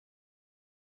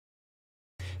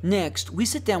Next, we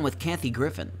sit down with Kathi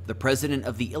Griffin, the president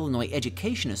of the Illinois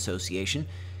Education Association,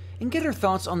 and get her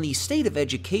thoughts on the state of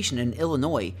education in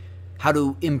Illinois, how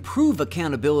to improve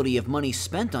accountability of money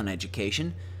spent on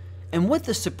education, and what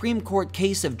the Supreme Court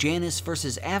case of Janus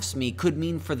versus AFSCME could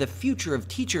mean for the future of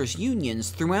teachers' unions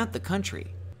throughout the country.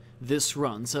 This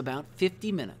runs about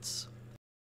 50 minutes.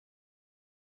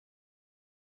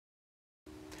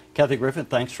 Kathi Griffin,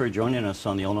 thanks for joining us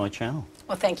on the Illinois Channel.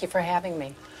 Well, thank you for having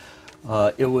me.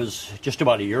 It was just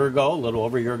about a year ago, a little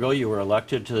over a year ago, you were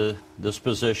elected to this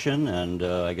position, and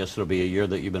I guess it'll be a year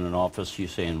that you've been in office, you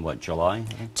say in what, July?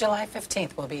 July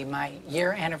 15th will be my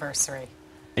year anniversary.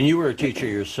 And you were a teacher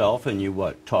yourself, and you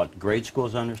what, taught grade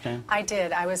schools, I understand? I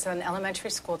did. I was an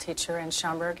elementary school teacher in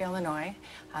Schaumburg, Illinois.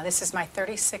 This is my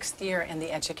 36th year in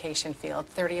the education field.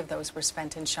 30 of those were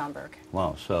spent in Schaumburg.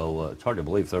 Wow, so it's hard to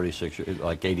believe 36,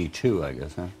 like 82, I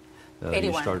guess, huh? 81,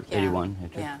 you started, yeah.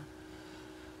 81? Yeah.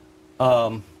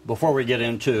 Before we get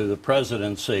into the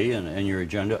presidency and your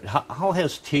agenda, how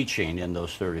has teaching in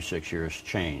those 36 years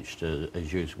changed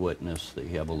as you've witnessed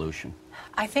the evolution?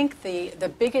 I think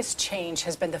the biggest change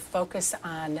has been the focus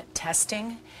on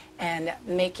testing and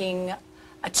making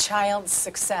a child's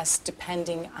success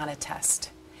depending on a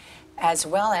test, as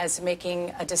well as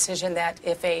making a decision that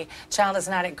if a child is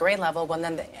not at grade level, well,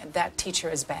 then that teacher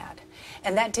is bad.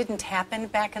 And that didn't happen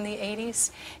back in the 80s.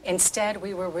 Instead,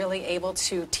 we were really able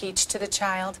to teach to the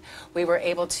child. We were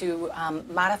able to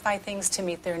modify things to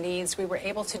meet their needs. We were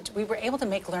able to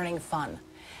make learning fun.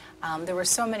 There were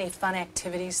so many fun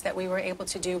activities that we were able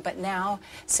to do, but now,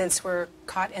 since we're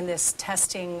caught in this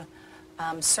testing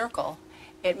circle,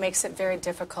 it makes it very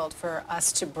difficult for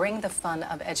us to bring the fun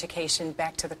of education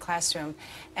back to the classroom.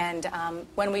 And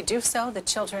when we do so, the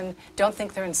children don't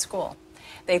think they're in school.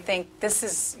 They think this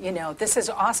is, this is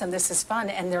awesome, this is fun,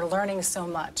 and they're learning so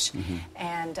much. Mm-hmm.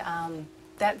 And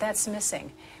that's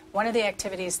missing. One of the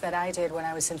activities that I did when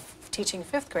I was teaching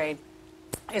 5th grade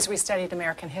is we studied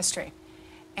American history.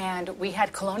 And we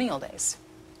had colonial days,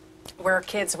 where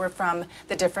kids were from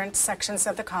the different sections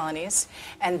of the colonies,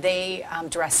 and they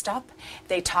dressed up,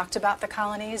 they talked about the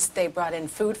colonies, they brought in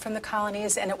food from the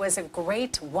colonies, and it was a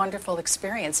great, wonderful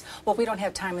experience. Well, we don't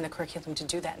have time in the curriculum to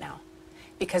do that now,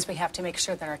 because we have to make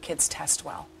sure that our kids test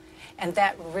well. And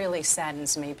that really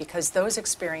saddens me, because those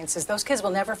experiences, those kids will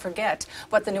never forget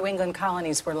what the New England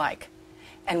colonies were like,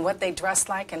 and what they dressed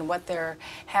like, and what their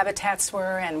habitats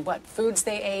were, and what foods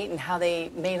they ate, and how they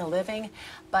made a living.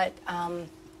 But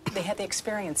they had the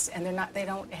experience, and they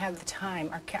don't have the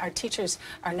time. Our teachers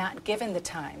are not given the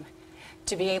time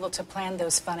to be able to plan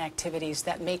those fun activities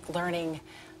that make learning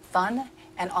fun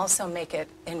and also make it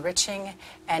enriching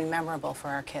and memorable for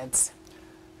our kids.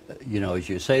 You know, as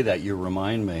you say that, you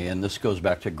remind me, and this goes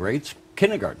back to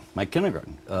kindergarten, my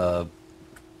kindergarten.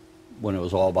 When it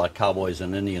was all about cowboys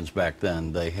and Indians back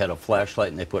then, they had a flashlight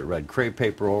and they put red crepe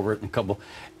paper over it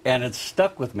and it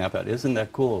stuck with me. I thought, isn't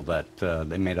that cool that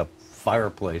they made a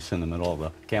fireplace in the middle of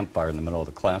the campfire in the middle of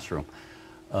the classroom?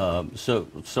 So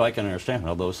I can understand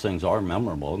how those things are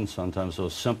memorable, and sometimes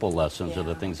those simple lessons are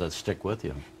the things that stick with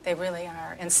you. They really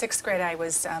are. In 6th grade, I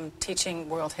was teaching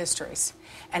world histories,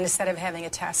 and instead of having a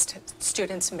test,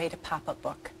 students made a pop-up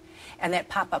book. And that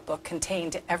pop-up book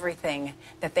contained everything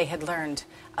that they had learned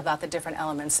about the different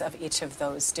elements of each of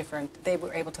those different. They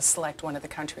were able to select one of the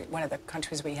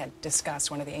countries we had discussed,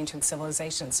 one of the ancient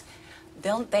civilizations.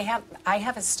 I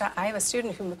have a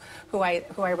student who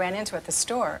I ran into at the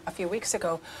store a few weeks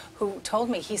ago, who told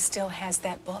me he still has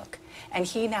that book, and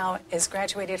he now is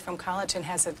graduated from college and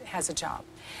has a job.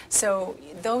 So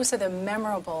those are the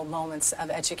memorable moments of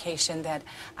education that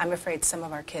I'm afraid some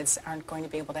of our kids aren't going to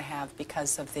be able to have,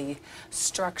 because of the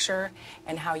structure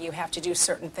and how you have to do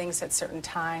certain things at certain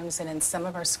times. And in some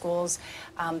of our schools,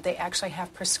 they actually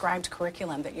have prescribed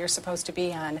curriculum that you're supposed to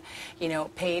be on,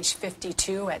 page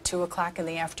 52 at 2 o'clock in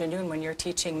the afternoon when you're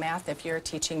teaching math, if you're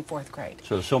teaching 4th grade.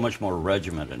 So it's so much more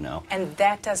regimented now. And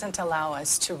that doesn't allow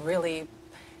us to really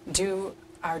do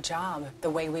our job the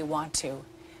way we want to.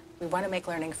 We want to make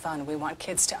learning fun. We want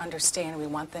kids to understand. We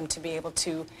want them to be able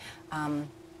to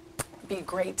be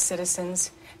great citizens,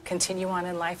 continue on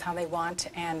in life how they want,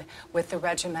 and with the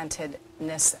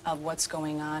regimentedness of what's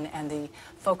going on and the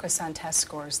focus on test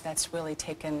scores, that's really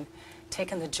taken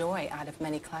the joy out of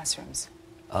many classrooms.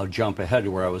 I'll jump ahead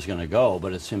to where I was going to go,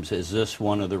 but it seems, is this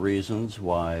one of the reasons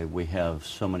why we have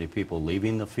so many people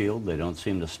leaving the field? They don't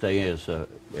seem to stay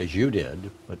as you did,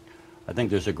 but I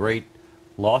think there's a great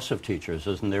loss of teachers,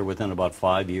 isn't there, within about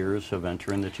 5 years of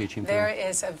entering the teaching field? There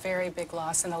is a very big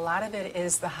loss, and a lot of it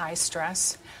is the high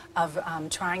stress of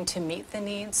trying to meet the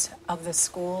needs of the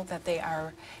school that they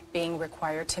are being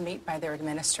required to meet by their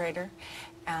administrator.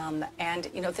 And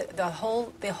you know, the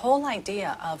whole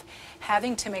idea of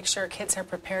having to make sure kids are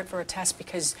prepared for a test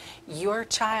because your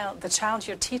child, the child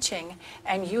you're teaching,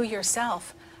 and you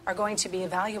yourself are going to be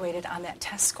evaluated on that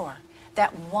test score,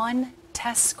 that one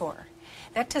test score.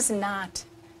 That does not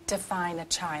define a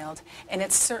child, and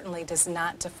it certainly does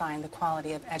not define the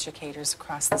quality of educators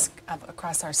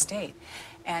across our state.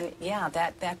 And yeah,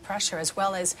 that pressure, as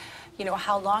well as, you know,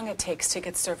 how long it takes to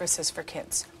get services for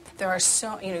kids. There are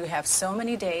you have so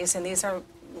many days, and these are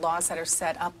laws that are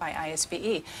set up by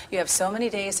ISBE. You have so many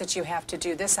days that you have to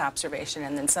do this observation,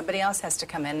 and then somebody else has to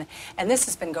come in, and this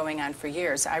has been going on for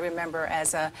years. I remember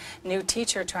as a new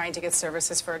teacher trying to get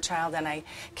services for a child, and I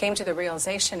came to the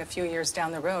realization a few years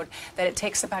down the road that it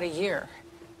takes about a year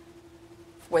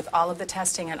with all of the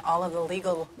testing and all of the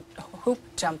legal hoop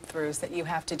jump throughs that you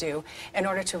have to do in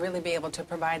order to really be able to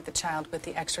provide the child with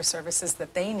the extra services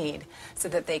that they need so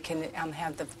that they can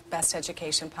have the best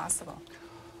education possible.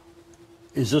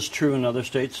 Is this true in other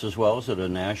states as well? Is it a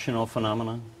national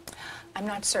phenomenon? I'm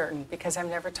not certain because I've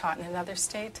never taught in another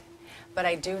state, but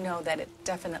I do know that it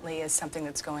definitely is something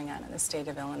that's going on in the state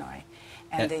of Illinois.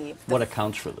 And what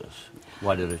accounts for this?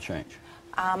 Why did it change?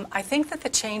 I think that the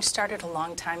change started a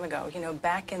long time ago. You know,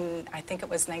 back in, I think it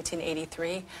was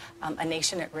 1983, A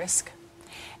Nation at Risk.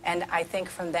 And I think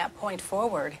from that point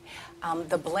forward,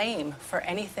 the blame for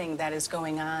anything that is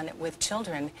going on with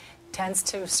children tends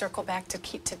to circle back to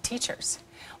teachers.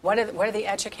 What are the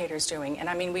educators doing? And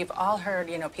I mean, we've all heard,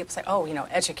 you know, people say, oh, you know,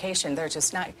 education, they're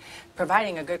just not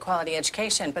providing a good quality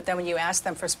education. But then when you ask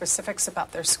them for specifics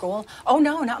about their school, oh,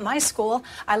 no, not my school.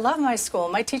 I love my school.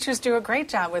 My teachers do a great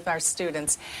job with our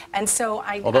students. And so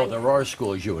Although there are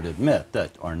schools, you would admit,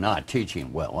 that are not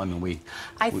teaching well. I mean,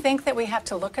 I think that we have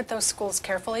to look at those schools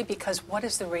carefully because what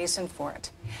is the reason for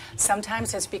it?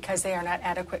 Sometimes it's because they are not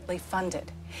adequately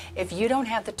funded. If you don't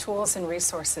have the tools and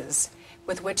resources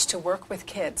with which to work with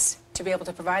kids to be able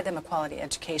to provide them a quality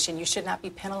education, you should not be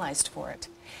penalized for it,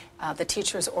 the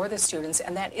teachers or the students,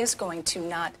 and that is going to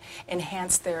not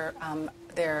enhance their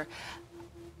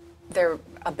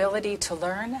ability to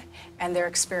learn and their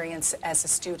experience as a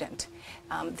student.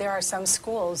 There are some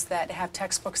schools that have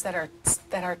textbooks that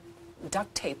are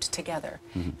duct taped together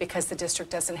because the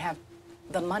district doesn't have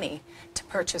the money to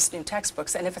purchase new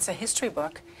textbooks. And if it's a history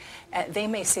book, they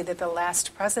may see that the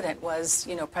last president was,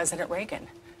 you know, President Reagan.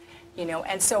 You know,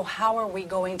 and so how are we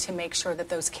going to make sure that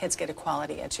those kids get a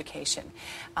quality education?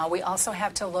 We also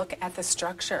have to look at the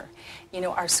structure. You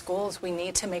know, our schools, we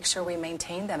need to make sure we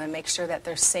maintain them and make sure that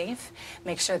they're safe,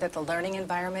 make sure that the learning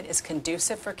environment is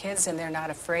conducive for kids and they're not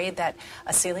afraid that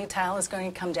a ceiling tile is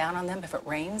going to come down on them if it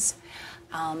rains.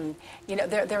 You know,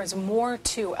 there is more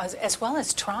to, as well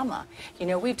as trauma. You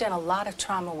know, we've done a lot of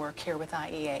trauma work here with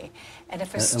IEA. And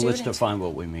if a student... let's define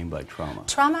what we mean by trauma.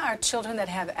 Trauma are children that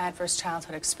have adverse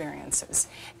childhood experiences.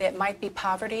 It might be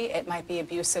poverty, it might be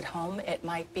abuse at home, it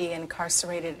might be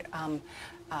incarcerated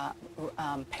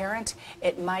parent,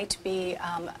 it might be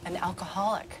an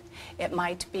alcoholic, it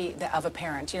might be of a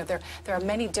parent. You know, there are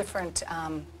many different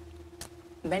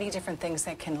things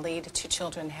that can lead to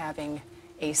children having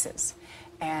ACEs,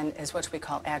 and is what we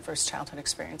call adverse childhood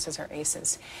experiences, or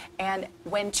ACEs. And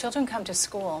when children come to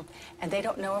school and they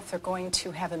don't know if they're going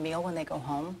to have a meal when they go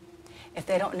home, if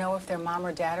they don't know if their mom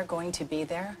or dad are going to be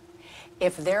there,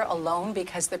 if they're alone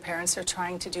because their parents are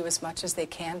trying to do as much as they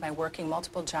can by working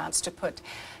multiple jobs to put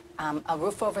a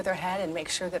roof over their head and make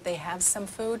sure that they have some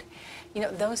food, you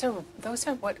know, those are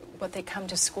what they come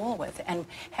to school with. And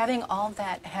having all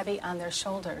that heavy on their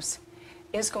shoulders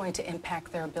is going to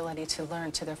impact their ability to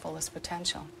learn to their fullest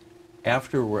potential. I'm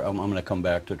going to come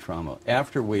back to trauma.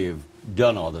 After we've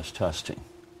done all this testing,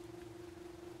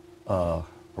 are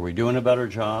we doing a better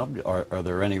job? Are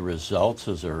there any results?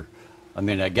 I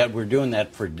mean, I get we're doing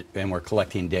that and we're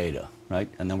collecting data, right?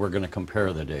 And then we're going to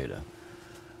compare the data.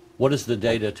 What does the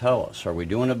data tell us? Are we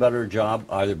doing a better job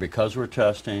either because we're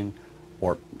testing,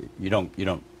 or you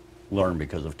don't learn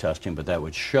because of testing, but that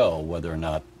would show whether or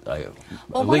not,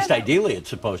 at least ideally, it's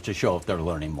supposed to show if they're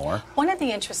learning more. One of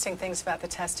the interesting things about the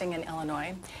testing in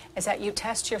Illinois is that you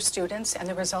test your students and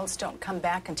the results don't come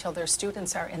back until their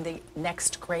students are in the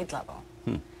next grade level.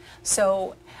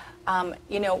 So,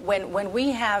 you know, when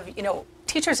we have, you know,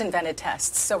 teachers invented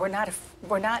tests, so we're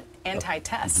not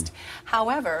anti-test.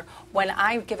 However, when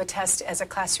I give a test as a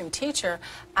classroom teacher,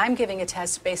 I'm giving a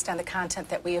test based on the content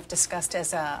that we have discussed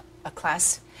as a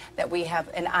class that we have,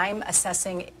 and I'm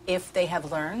assessing if they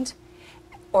have learned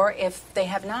or if they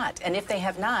have not. And if they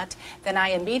have not, then I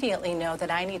immediately know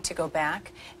that I need to go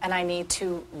back and I need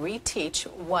to reteach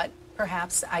what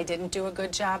perhaps I didn't do a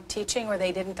good job teaching or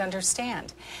they didn't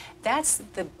understand.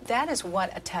 That is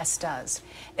what a test does.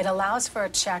 It allows for a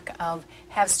check of,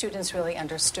 have students really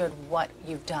understood what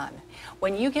you've done?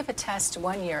 When you give a test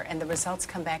one year and the results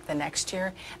come back the next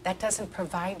year, that doesn't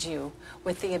provide you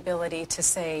with the ability to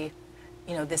say,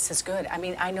 you know, this is good. I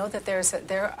mean, I know that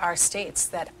there are states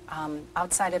that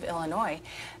outside of Illinois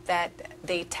that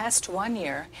they test one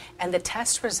year and the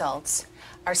test results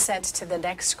are sent to the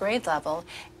next grade level,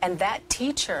 and that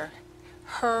teacher,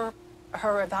 her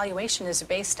evaluation is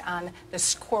based on the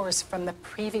scores from the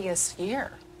previous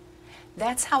year.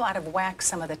 That's how out of whack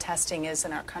some of the testing is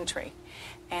in our country.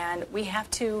 And we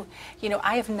have to, you know,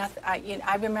 I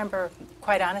remember,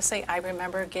 quite honestly, I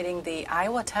remember getting the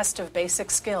Iowa test of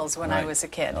basic skills when I was a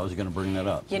kid. I was going to bring that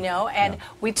up. You know, and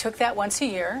we took that once a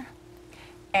year,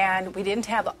 and we didn't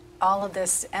have all of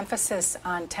this emphasis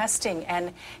on testing.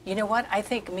 And you know what? I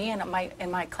think me and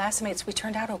my classmates, we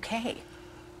turned out okay.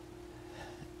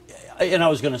 And I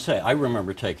was going to say, I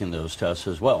remember taking those tests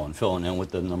as well and filling in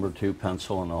with the number 2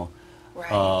 pencil and all.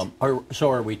 Right.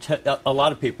 So are we, a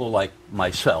lot of people like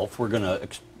myself, we're going to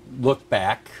look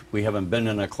back. We haven't been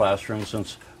in a classroom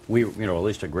since we, you know, at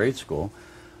least a grade school,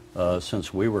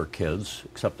 since we were kids,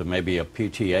 except maybe a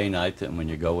PTA night than when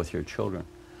you go with your children.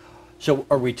 So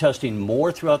are we testing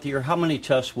more throughout the year? How many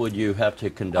tests would you have to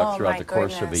conduct throughout the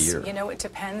course of a year? You know, it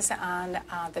depends on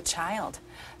the child.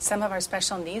 Some of our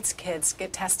special needs kids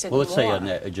get tested more. Well,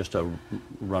 let's say just a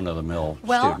run-of-the-mill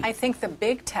student. I think the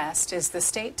big test is the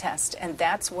state test, and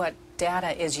that's what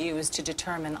data is used to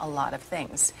determine a lot of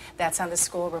things. That's on the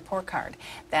school report card.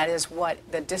 That is what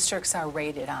the districts are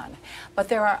rated on. But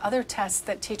there are other tests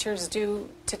that teachers do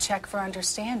to check for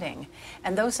understanding,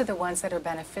 and those are the ones that are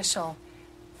beneficial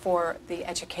for the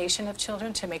education of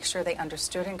children, to make sure they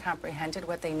understood and comprehended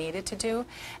what they needed to do,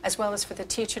 as well as for the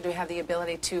teacher to have the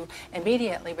ability to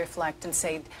immediately reflect and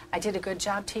say, I did a good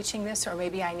job teaching this, or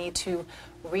maybe I need to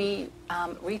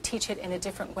reteach it in a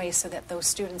different way so that those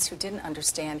students who didn't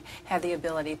understand have the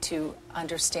ability to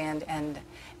understand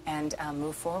and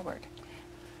move forward.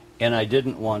 And I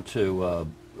didn't want to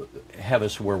have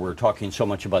us where we're talking so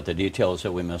much about the details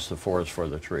that we miss the forest for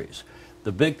the trees.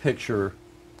 The big picture,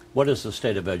 what is the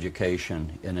state of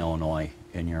education in Illinois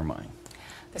in your mind?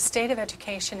 The state of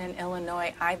education in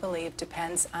Illinois, I believe,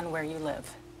 depends on where you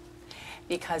live,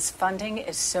 because funding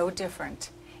is so different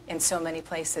in so many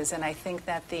places. And I think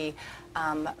that the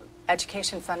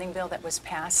education funding bill that was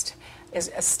passed is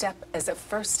a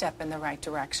first step in the right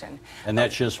direction. And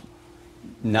that's just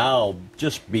now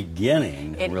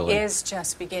beginning, really. It is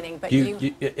just beginning, but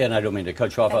and I don't mean to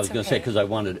cut you off. I was going to say, because I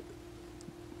wanted,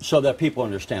 so that people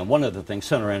understand, one of the things,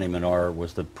 Senator Andy Menard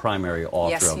was the primary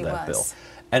author of that bill.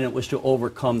 And it was to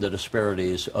overcome the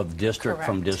disparities of district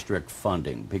from district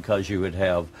funding, because you would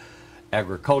have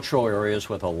agricultural areas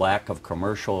with a lack of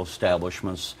commercial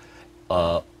establishments,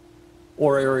 or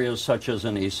areas such as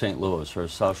in East St. Louis or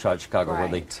South Side Chicago,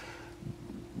 where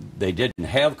they didn't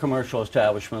have commercial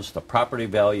establishments, the property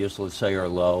values, let's say, are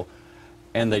low,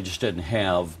 and they just didn't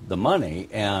have the money.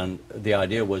 And the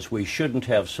idea was we shouldn't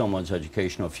have someone's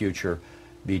educational future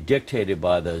be dictated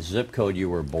by the zip code you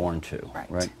were born to,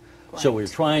 right? So we're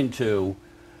trying to,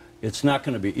 it's not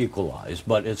going to be equalized,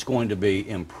 but it's going to be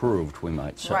improved, we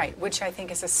might say. Right, which I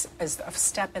think is a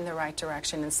step in the right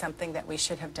direction, and something that we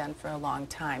should have done for a long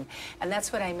time. And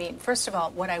that's what I mean. First of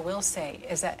all, what I will say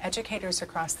is that educators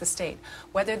across the state,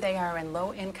 whether they are in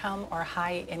low income or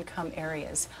high income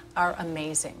areas, are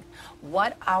amazing.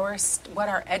 What our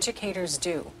educators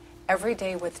do every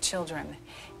day with children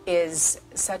is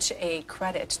such a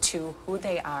credit to who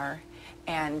they are,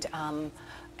 and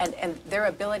their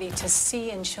ability to see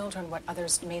in children what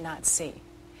others may not see.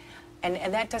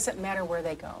 And that doesn't matter where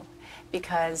they go,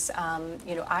 because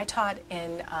you know, I taught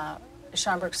in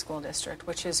Schaumburg School District,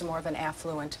 which is more of an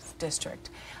affluent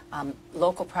district.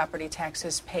 Local property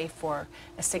taxes pay for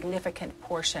a significant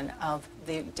portion of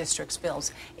the district's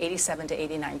bills, 87 to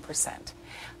 89%.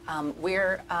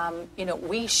 You know,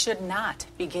 we should not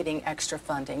be getting extra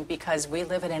funding because we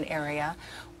live in an area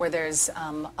where there's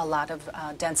a lot of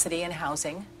density in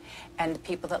housing, and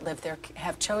people that live there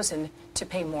have chosen to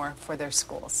pay more for their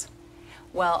schools.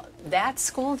 Well, that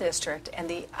school district and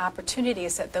the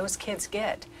opportunities that those kids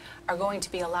get are going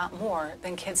to be a lot more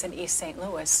than kids in East St.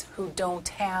 Louis who don't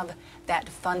have that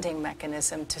funding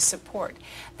mechanism to support.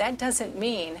 That doesn't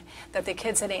mean that the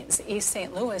kids in East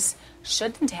St. Louis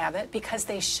shouldn't have it, because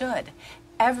they should.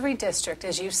 Every district,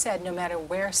 as you said, no matter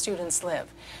where students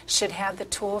live, should have the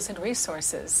tools and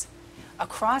resources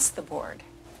across the board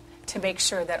to make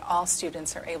sure that all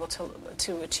students are able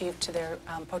to achieve to their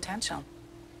potential.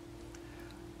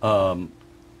 On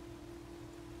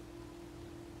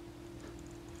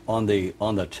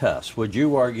the test, would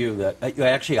you argue that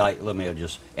actually, let me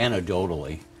just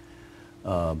anecdotally,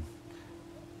 I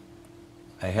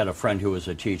had a friend who was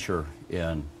a teacher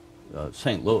in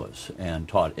St. Louis and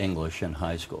taught English in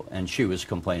high school, and she was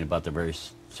complaining about the very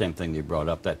same thing you brought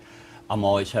up, that I'm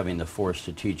always having to force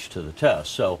to teach to the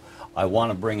test. So I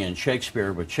want to bring in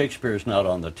Shakespeare, but Shakespeare's not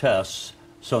on the tests,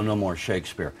 so no more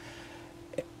Shakespeare.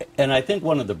 And I think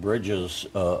one of the bridges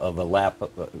of a lap,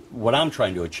 what I'm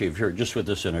trying to achieve here, just with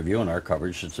this interview and our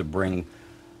coverage, is to bring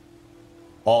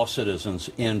all citizens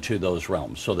into those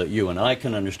realms so that you and I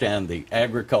can understand the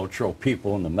agricultural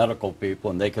people and the medical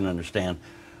people, and they can understand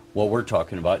what we're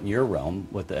talking about in your realm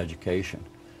with the education.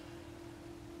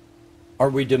 Are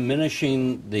we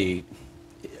diminishing the,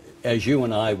 as you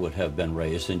and I would have been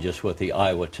raised, and just with the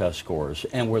Iowa test scores,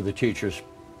 and where the teachers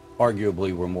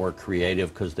arguably were more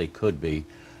creative because they could be,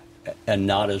 and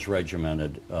not as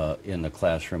regimented in the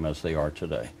classroom as they are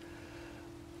today?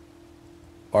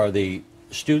 Are the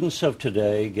students of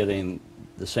today getting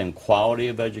the same quality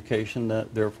of education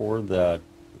that, therefore, that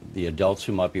the adults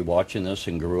who might be watching this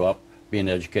and grew up being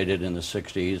educated in the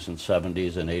 60s and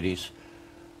 70s and 80s?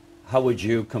 How would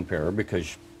you compare?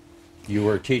 Because you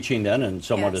were teaching then and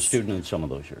somewhat a student in some of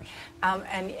those years.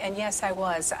 And yes, I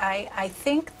was. I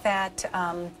think that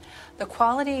the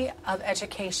quality of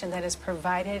education that is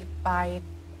provided by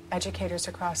educators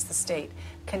across the state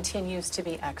continues to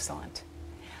be excellent.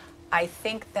 I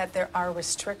think that there are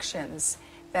restrictions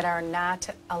that are not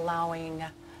allowing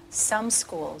some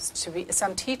schools to be,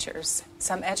 some teachers,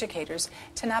 some educators,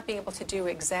 to not be able to do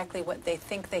exactly what they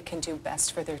think they can do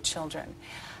best for their children.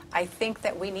 I think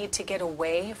that we need to get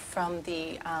away from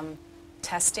the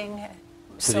testing.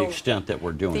 To the extent that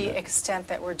we're doing it. The extent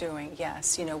that we're doing,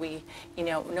 yes.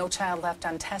 No child left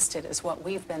untested is what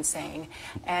we've been saying.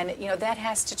 And, that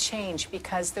has to change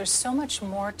because there's so much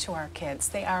more to our kids.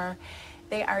 They are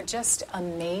just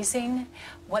amazing.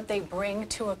 What they bring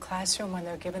to a classroom when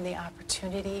they're given the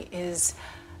opportunity is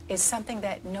something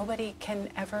that nobody can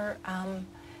ever,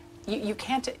 you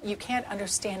can't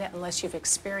understand it unless you've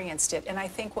experienced it. And I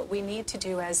think what we need to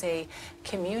do as a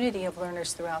community of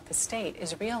learners throughout the state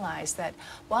is realize that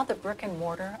while the brick and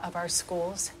mortar of our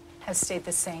schools has stayed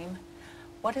the same,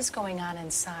 what is going on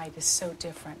inside is so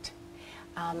different.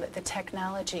 The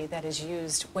technology that is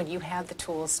used when you have the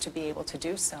tools to be able to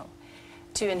do so,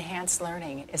 to enhance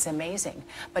learning, is amazing.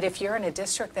 But if you're in a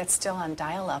district that's still on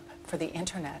dial-up for the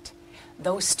internet,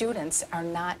 those students are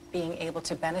not being able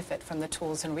to benefit from the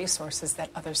tools and resources that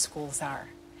other schools are.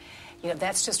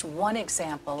 That's just one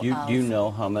example. Do you know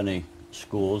how many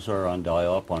schools are on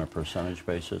dial-up on a percentage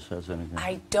basis as an example?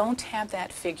 I don't have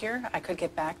that figure. I could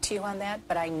get back to you on that,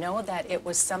 but I know that it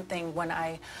was something when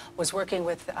I was working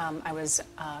with, I was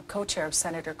co-chair of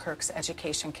Senator Kirk's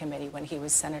Education Committee when he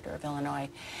was Senator of Illinois,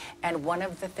 and one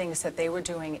of the things that they were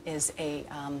doing is a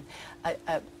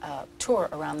tour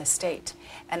around the state.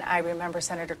 And I remember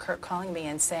Senator Kirk calling me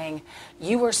and saying,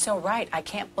 "You were so right. I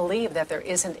can't believe that there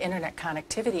isn't internet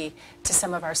connectivity to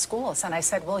some of our schools." And I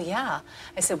said, "Well, yeah."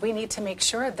 I said, "We need to make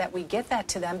sure that we get that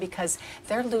to them because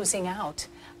they're losing out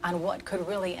on what could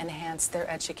really enhance their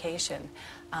education."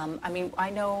 I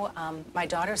know my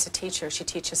daughter's a teacher. She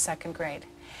teaches second grade.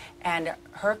 And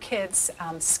her kids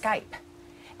Skype.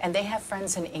 And they have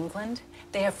friends in England.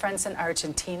 They have friends in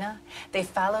Argentina. They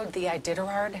followed the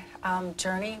Iditarod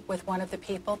journey with one of the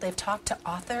people. They've talked to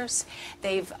authors.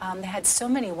 They've had so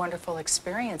many wonderful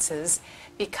experiences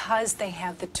because they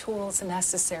have the tools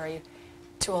necessary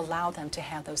to allow them to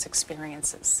have those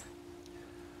experiences.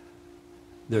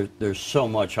 There's so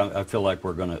much. I feel like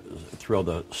we're going to throw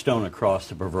the stone across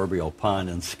the proverbial pond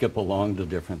and skip along to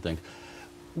different things.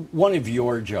 One of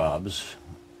your jobs,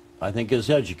 I think, is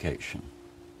education.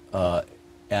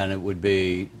 And it would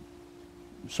be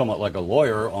somewhat like a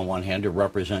lawyer, on one hand, to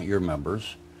represent your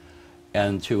members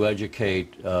and to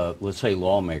educate, let's say,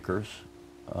 lawmakers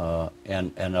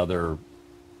and other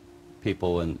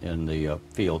people in the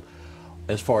field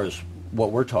as far as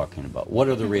what we're talking about. What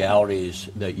are the realities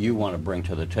that you want to bring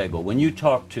to the table? When you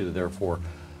talk to, therefore,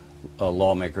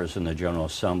 lawmakers in the General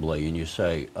Assembly and you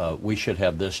say, we should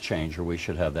have this change or we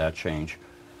should have that change,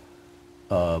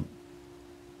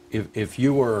 if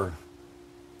you were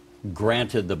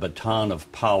granted the baton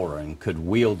of power and could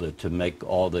wield it to make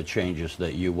all the changes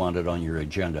that you wanted on your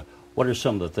agenda, what are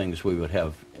some of the things we would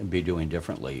be doing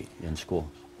differently in schools?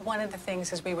 One of the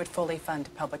things is we would fully fund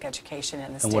public education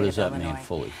in the state of Illinois. And what does that mean,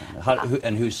 fully funded?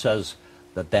 And who says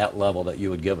that level that you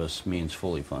would give us means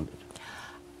fully funded?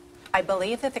 I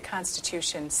believe that the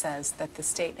Constitution says that the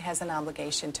state has an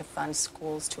obligation to fund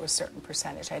schools to a certain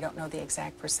percentage. I don't know the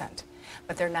exact percent,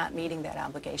 but they're not meeting that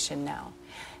obligation now.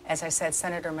 As I said,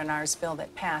 Senator Menard's bill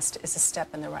that passed is a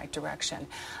step in the right direction.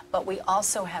 But we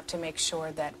also have to make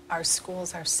sure that our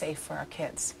schools are safe for our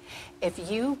kids.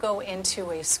 If you go into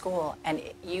a school and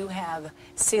you have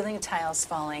ceiling tiles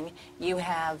falling, you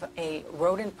have a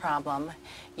rodent problem,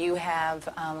 you have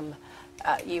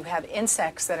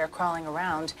insects that are crawling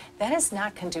around, that is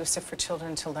not conducive for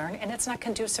children to learn, and it's not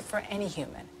conducive for any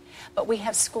human. But we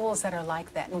have schools that are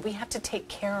like that, and we have to take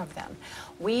care of them.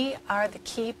 We are the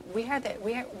key.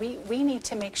 We need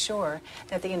to make sure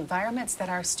that the environments that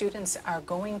our students are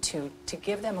going to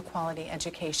give them a quality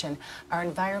education are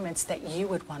environments that you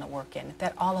would want to work in,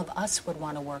 that all of us would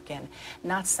want to work in,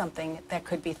 not something that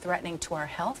could be threatening to our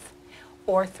health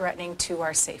or threatening to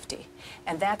our safety.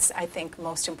 And that's, I think,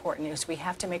 most important is we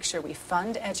have to make sure we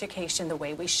fund education the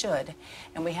way we should,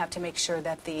 and we have to make sure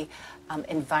that the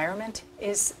environment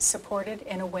is supported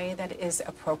in a way that is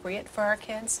appropriate for our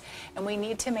kids, and we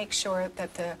need to make sure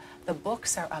that the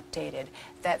books are updated,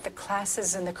 that the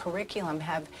classes and the curriculum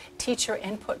have teacher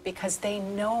input because they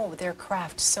know their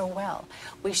craft so well.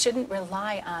 We shouldn't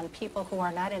rely on people who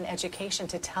are not in education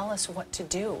to tell us what to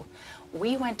do.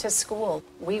 We went to school,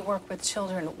 we work with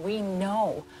children, we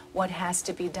know what has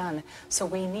to be done, so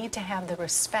we need to have the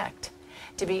respect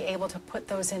to be able to put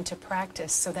those into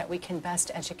practice so that we can best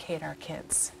educate our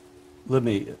kids. Let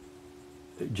me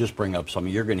just bring up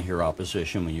something. You're going to hear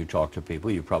opposition when you talk to people.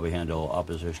 You probably handle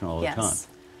opposition all the time.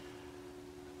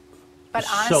 But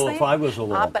honestly, so if I was a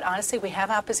little... but honestly, we have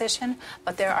opposition,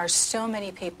 but there are so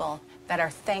many people that are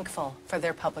thankful for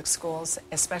their public schools,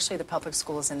 especially the public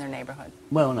schools in their neighborhood.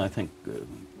 Well, and I think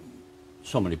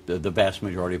the vast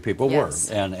majority of people were.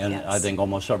 And yes. I think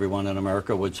almost everyone in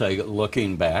America would say,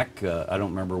 looking back, I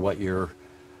don't remember what year,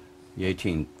 the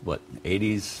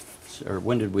 80s, or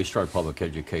when did we start public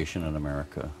education in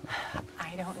America?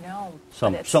 I don't know.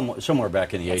 Somewhere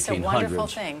back in the 1800s. It's a wonderful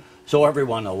thing. So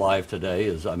everyone alive today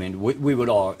is, I mean, we would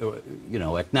all,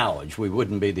 acknowledge we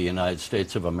wouldn't be the United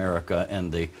States of America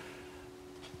and the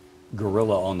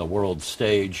gorilla on the world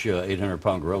stage,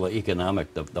 800-pound gorilla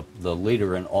economic, the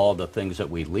leader in all the things that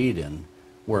we lead in,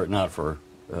 were it not for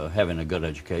having a good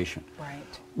education. Right.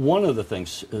 One of the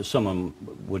things someone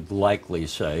would likely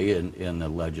say in the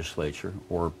legislature,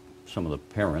 or some of the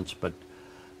parents, but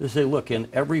they say, look, in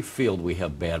every field we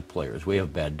have bad players. We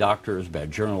have bad doctors,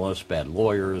 bad journalists, bad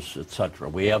lawyers, etc.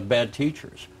 We have bad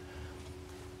teachers.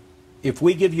 If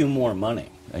we give you more money,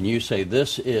 and you say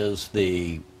this is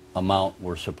the amount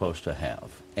we're supposed to have,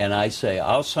 and I say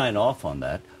I'll sign off on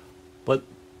that, but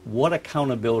what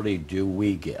accountability do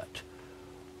we get?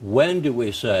 When do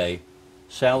we say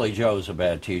Sally Joe's a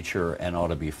bad teacher and ought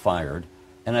to be fired?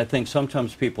 And I think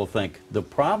sometimes people think the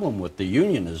problem with the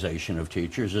unionization of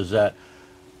teachers is that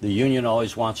the union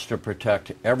always wants to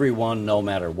protect everyone no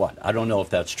matter what. I don't know if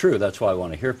that's true. That's why I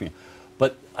want to hear from you.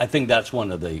 But I think that's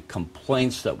one of the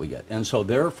complaints that we get. And so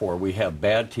therefore we have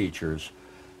bad teachers.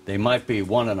 They might be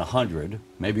 1 in 100,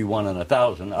 maybe 1 in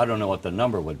 1,000. I don't know what the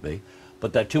number would be.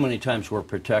 But that too many times we're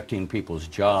protecting people's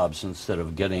jobs instead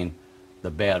of getting the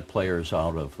bad players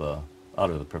out of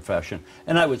the profession.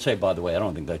 And I would say, by the way, I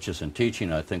don't think that's just in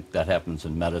teaching. I think that happens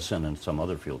in medicine and some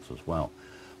other fields as well.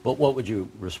 But what would you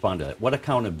respond to that? What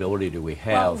accountability do we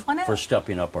have for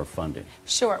stepping up our funding?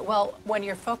 Sure. Well, when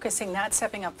you're focusing, not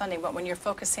stepping up funding, but when you're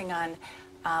focusing on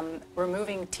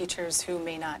removing teachers who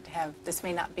may not have, this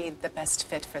may not be the best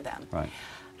fit for them. Right.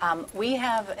 We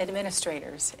have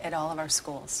administrators at all of our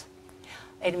schools.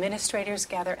 Administrators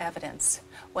gather evidence.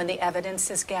 When the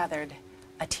evidence is gathered,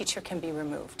 a teacher can be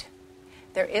removed.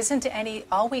 There isn't any,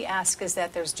 all we ask is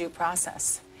that there's due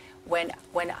process. When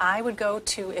I would go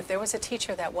to, if there was a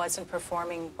teacher that wasn't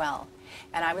performing well,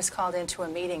 and I was called into a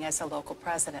meeting as a local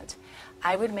president,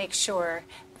 I would make sure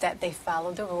that they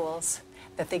followed the rules,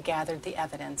 that they gathered the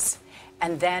evidence.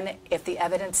 And then if the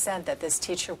evidence said that this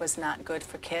teacher was not good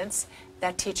for kids,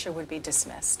 that teacher would be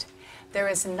dismissed. There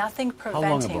is nothing preventing...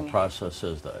 How long of a process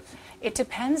is that? It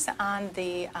depends on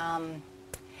the...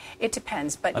 it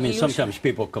depends, but I mean, usually, sometimes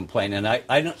people complain, and I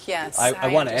yes, I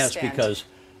want to ask because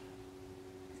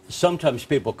sometimes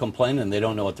people complain and they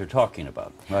don't know what they're talking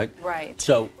about, right? Right.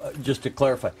 So just to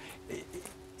clarify,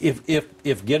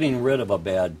 if getting rid of a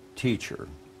bad teacher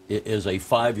is a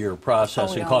 5-year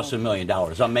process and costs $1 million,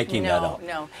 I'm making that up.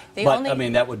 No. But I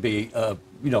mean, that would be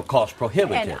cost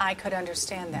prohibitive. And I could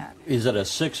understand that. Is it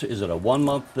a 1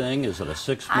 month thing? Is it a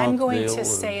 6 month deal? I'm going to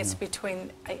say it's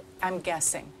between. I'm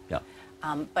guessing. Yeah.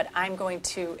 But I'm going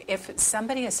to, if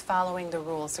somebody is following the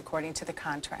rules according to the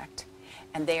contract,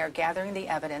 and they are gathering the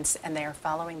evidence and they are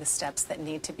following the steps that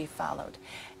need to be followed,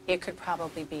 it could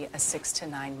probably be a 6 to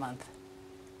 9 month.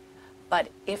 But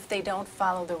if they don't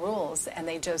follow the rules and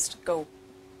they just go,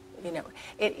 you know,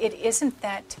 it isn't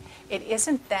that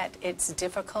it's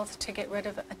difficult to get rid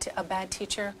of a bad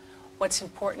teacher. What's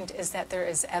important is that there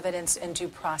is evidence and due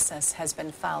process has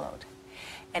been followed.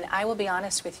 And I will be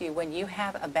honest with you, when you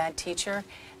have a bad teacher,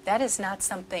 that is not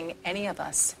something any of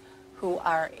us who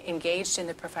are engaged in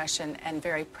the profession and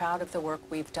very proud of the work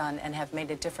we've done and have made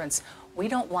a difference, we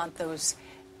don't want those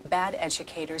bad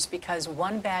educators, because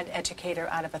one bad educator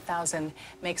out of 1,000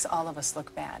 makes all of us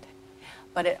look bad.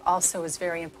 But it also is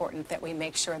very important that we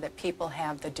make sure that people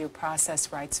have the due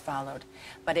process rights followed.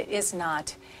 But it is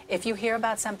not, if you hear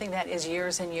about something that is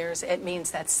years and years, it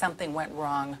means that something went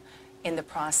wrong in the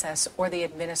process or the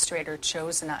administrator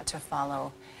chose not to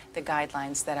follow the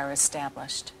guidelines that are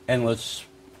established. And let's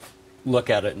look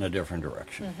at it in a different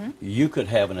direction. You could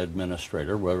have an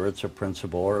administrator, whether it's a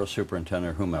principal or a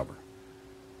superintendent or whomever,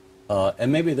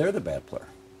 and maybe they're the bad player.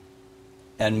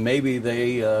 And maybe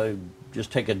they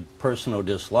just take a personal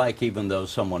dislike, even though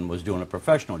someone was doing a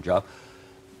professional job.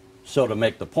 So to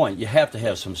make the point, you have to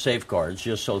have some safeguards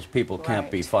just so people can't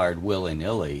be fired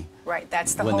willy-nilly. Right,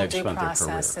 that's the whole due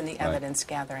process and the evidence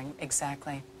gathering,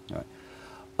 exactly.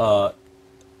 Right.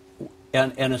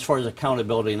 And as far as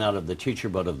accountability, not of the teacher,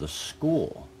 but of the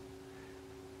school,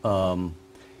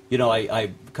 you know,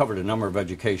 I covered a number of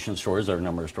education stories. There are a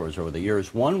number of stories over the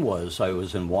years. One was I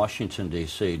was in Washington,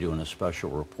 D.C. doing a special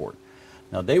report.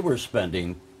 Now, they were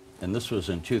spending, and this was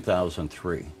in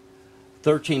 2003,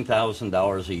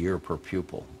 $13,000 a year per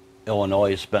pupil.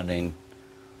 Illinois is spending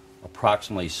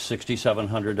approximately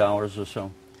 $6,700 or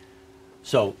so.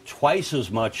 So twice as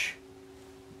much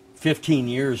 15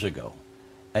 years ago.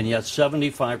 And yet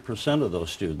 75% of those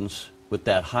students with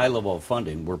that high level of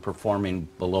funding were performing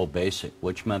below basic,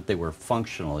 which meant they were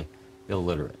functionally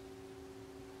illiterate.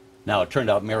 Now, it turned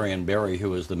out Marion Barry,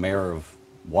 who was the mayor of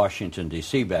Washington,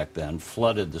 D.C. back then,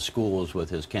 flooded the schools with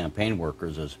his campaign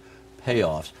workers as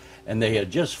payoffs, and they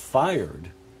had just fired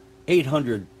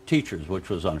 800 teachers, which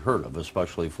was unheard of,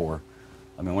 especially for,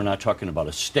 I mean, we're not talking about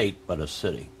a state, but a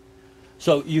city.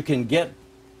 So you can get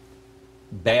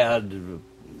bad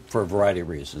for a variety of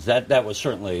reasons. That was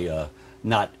certainly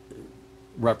not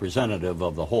representative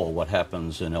of the whole, what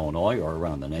happens in Illinois or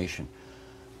around the nation.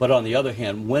 But on the other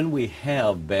hand, when we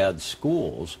have bad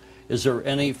schools, is there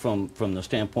any, from the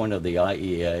standpoint of the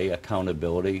IEA,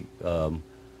 accountability,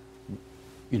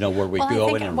 you know, where we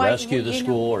go in and rescue the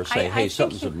school or say, hey,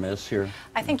 something's amiss here?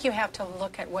 I think you have to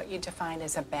look at what you define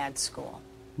as a bad school.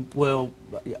 Well,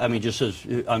 I mean, just as,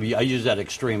 I mean, I use that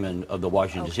extreme of the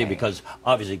Washington, D.C. because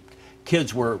obviously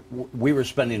we were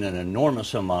spending an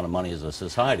enormous amount of money as a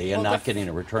society and not getting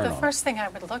a return on it. The first thing I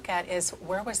would look at is,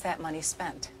 where was that money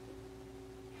spent?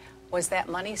 Was that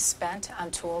money spent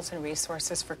on tools and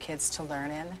resources for kids to learn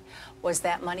in? Was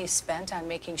that money spent on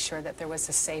making sure that there was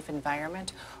a safe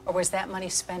environment? Or was that money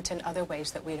spent in other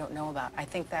ways that we don't know about? I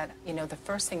think that, you know, the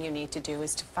first thing you need to do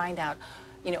is to find out,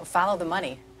 you know, follow the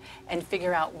money and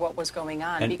figure out what was going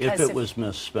on. And because if it was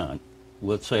misspent,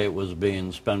 let's say it was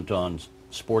being spent on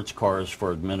sports cars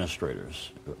for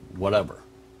administrators, whatever,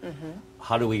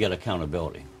 how do we get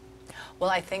accountability? Well,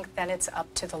 I think then it's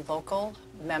up to the local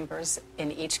members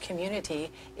in each community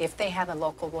if they have a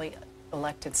locally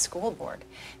elected school board,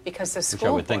 because the school board... Which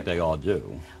I would think they all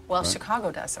do. Well, right?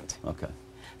 Chicago doesn't. Okay.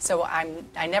 So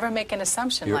I never make an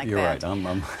assumption like you're that. You're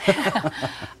right.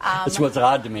 It's what's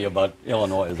odd to me about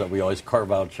Illinois is that we always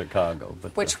carve out Chicago.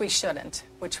 But, which we shouldn't.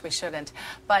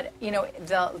 But, you know,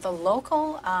 the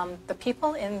local, the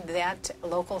people in that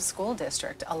local school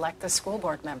district elect the school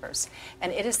board members.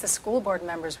 And it is the school board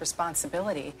members'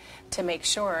 responsibility to make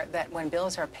sure that when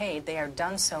bills are paid, they are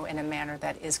done so in a manner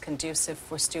that is conducive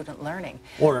for student learning.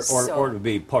 Or to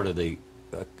be part of the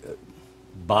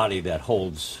body that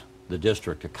holds the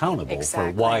district accountable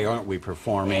for why aren't we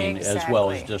performing as well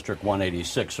as District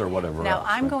 186 or whatever now, else.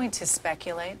 I'm going to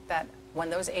speculate that when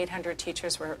those 800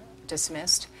 teachers were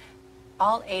dismissed,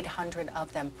 all 800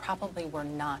 of them probably were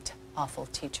not awful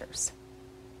teachers.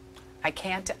 I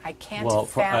can't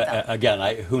fathom.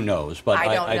 Again, who knows? But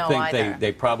I think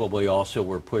they probably also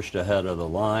were pushed ahead of the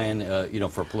line, you know,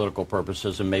 for political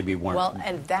purposes, and maybe weren't. Well,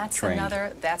 and that's trained.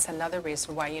 another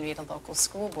reason why you need a local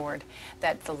school board,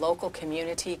 that the local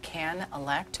community can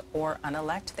elect or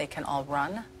unelect. They can all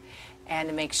run,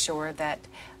 and make sure that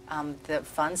the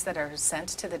funds that are sent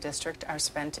to the district are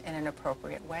spent in an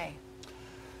appropriate way.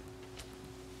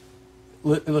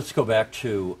 Let's go back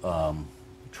to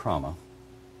trauma.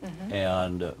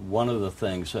 And one of the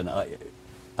things, and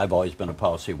I I've always been a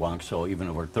policy wonk, so even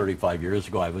over 35 years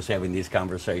ago, I was having these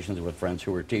conversations with friends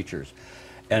who were teachers.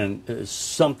 And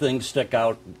some things stick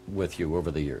out with you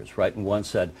over the years, right? And one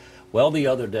said, well, the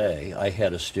other day I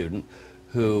had a student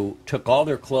who took all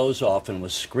their clothes off and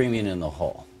was screaming in the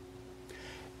hall.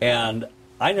 And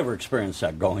I never experienced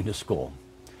that going to school.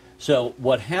 So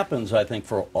what happens, I think,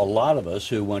 for a lot of us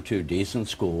who went to decent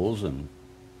schools, and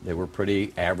they were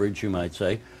pretty average, you might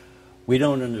say, we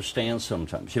don't understand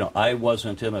sometimes. You know, I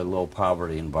wasn't in a low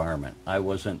poverty environment. I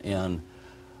wasn't in,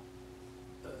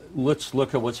 let's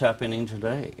look at what's happening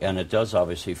today. And it does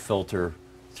obviously filter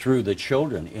through the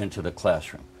children into the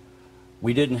classroom.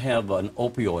 We didn't have an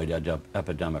opioid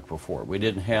epidemic before. We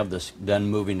didn't have this then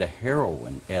moving to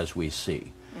heroin as we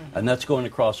see. Mm-hmm. And that's going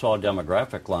across all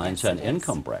demographic lines and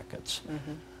income brackets.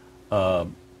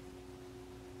 Mm-hmm.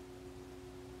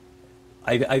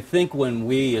 I think when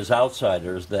we as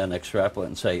outsiders then extrapolate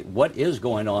and say, what is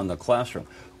going on in the classroom?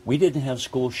 We didn't have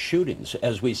school shootings.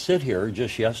 As we sit here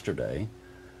just yesterday,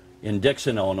 in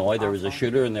Dixon, Illinois, there was a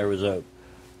shooter and there was a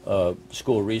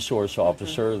school resource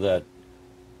officer that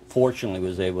fortunately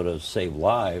was able to save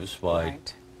lives by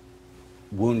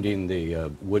wounding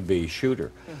the would-be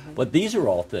shooter. But these are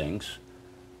all things,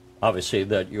 obviously,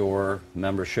 that your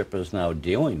membership is now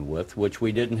dealing with, which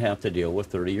we didn't have to deal with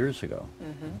 30 years ago.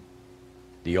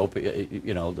 The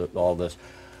you know, all this.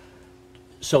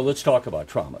 So let's talk about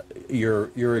trauma. You're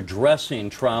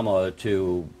addressing trauma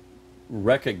to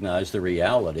recognize the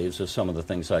realities of some of the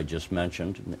things I just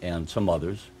mentioned and some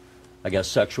others. I guess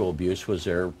sexual abuse was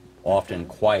there often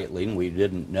quietly, and we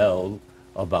didn't know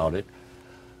about it.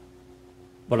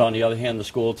 But on the other hand, the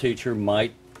school teacher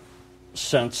might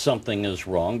sense something is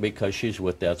wrong because she's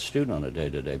with that student on a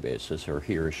day-to-day basis, or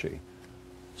he or she.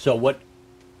 So what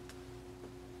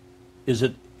is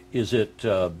it?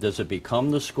 Does it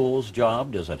become the school's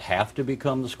job? Does it have to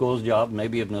become the school's job,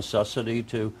 maybe of necessity,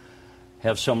 to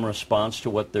have some response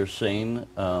to what they're seeing?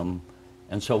 And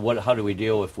so how do we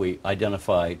deal if we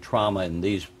identify trauma in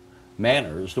these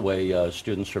manners, the way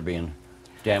students are being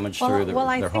damaged through their home life? Well,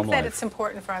 I think that it's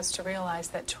important for us to realize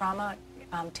that trauma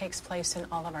takes place in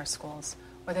all of our schools,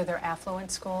 whether they're affluent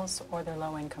schools or they're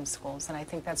low-income schools, and I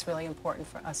think that's really important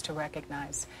for us to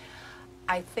recognize.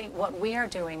 I think what we are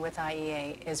doing with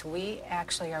IEA is we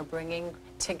actually are bringing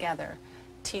together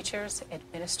teachers,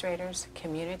 administrators,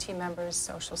 community members,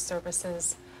 social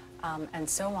services, and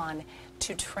so on,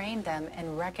 to train them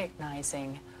in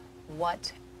recognizing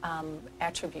what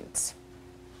attributes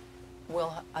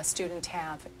will a student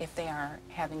have if they are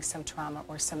having some trauma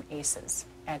or some ACEs,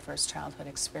 adverse childhood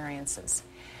experiences.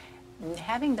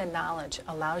 Having the knowledge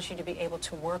allows you to be able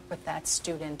to work with that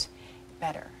student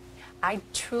better. I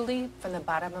truly, from the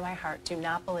bottom of my heart, do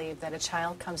not believe that a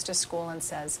child comes to school and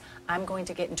says, I'm going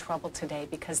to get in trouble today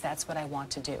because that's what I want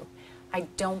to do. I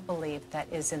don't believe that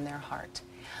is in their heart.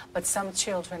 But some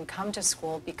children come to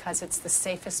school because it's the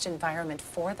safest environment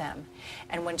for them.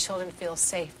 And when children feel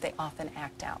safe, they often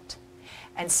act out.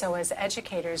 And so as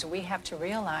educators, we have to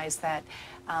realize that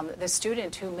the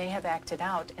student who may have acted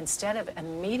out, instead of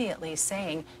immediately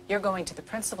saying, you're going to the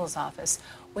principal's office,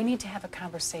 we need to have a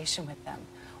conversation with them.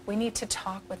 We need to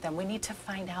talk with them. We need to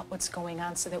find out what's going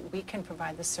on so that we can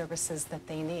provide the services that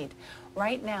they need.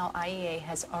 Right now, IEA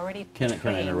has already trained...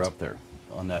 Can I interrupt there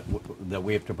on that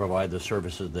we have to provide the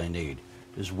services they need?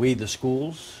 Is we the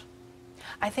schools?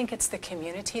 I think it's the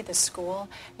community, the school.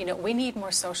 You know, we need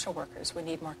more social workers. We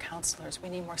need more counselors. We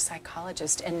need more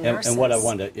psychologists and nurses. And what I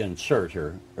want to insert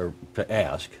here, or to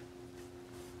ask,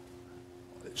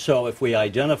 so if we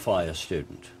identify a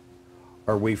student,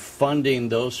 are we funding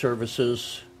those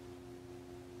services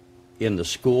in the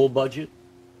school budget,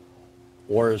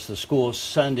 or is the school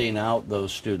sending out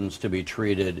those students to be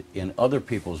treated in other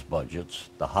people's budgets,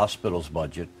 the hospital's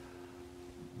budget,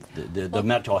 the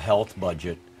mental health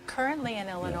budget? Currently in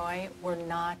Illinois, we're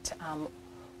not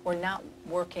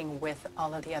working with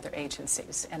all of the other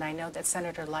agencies, and I know that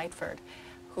Senator Lightford,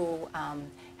 who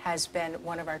has been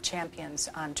one of our champions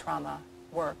on trauma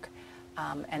work,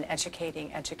 and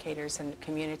educating educators and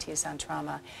communities on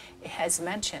trauma, has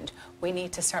mentioned we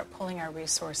need to start pulling our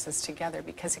resources together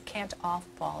because it can't all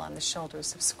fall on the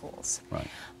shoulders of schools. Right.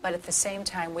 But at the same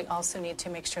time, we also need to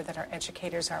make sure that our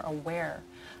educators are aware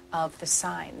of the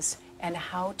signs and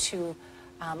how to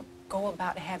go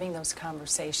about having those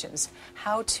conversations,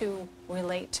 how to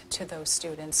relate to those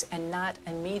students and not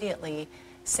immediately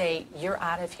say, you're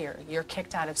out of here, you're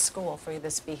kicked out of school for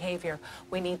this behavior.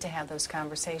 We need to have those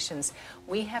conversations.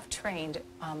 We have trained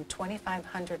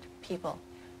 2,500 people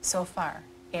so far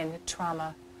in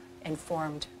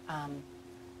trauma-informed,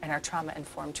 in our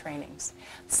trauma-informed trainings.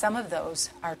 Some of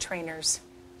those are trainers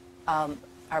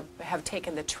have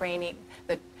taken the training,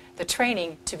 the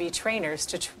training to be trainers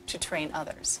to train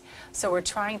others. So we're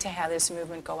trying to have this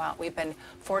movement go out. We've been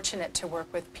fortunate to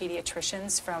work with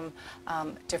pediatricians from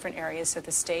different areas of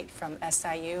the state, from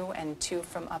SIU and 2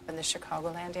 from up in the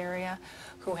Chicagoland area,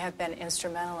 who have been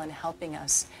instrumental in helping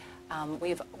us.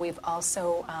 We've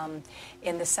also,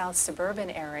 in the South Suburban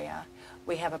area,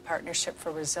 we have a partnership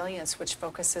for resilience, which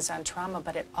focuses on trauma,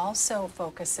 but it also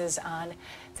focuses on,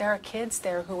 there are kids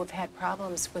there who have had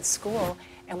problems with school,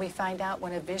 and we find out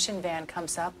when a vision van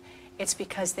comes up, it's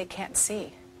because they can't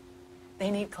see.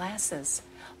 They need glasses,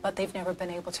 but they've never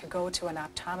been able to go to an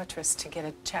optometrist to get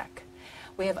a check.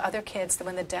 We have other kids that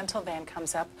when the dental van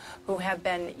comes up who have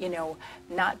been, you know,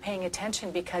 not paying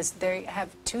attention because they have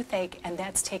toothache and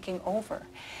that's taking over.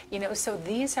 You know, so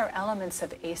these are elements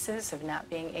of ACEs, of not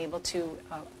being able to,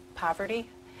 poverty,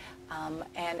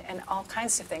 and all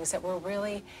kinds of things that we're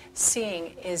really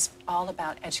seeing is all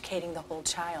about educating the whole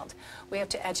child. We have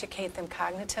to educate them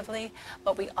cognitively,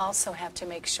 but we also have to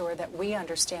make sure that we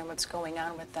understand what's going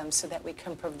on with them so that we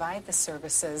can provide the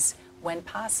services when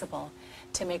possible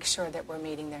to make sure that we're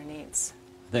meeting their needs.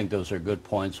 I think those are good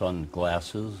points on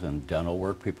glasses and dental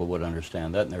work. People would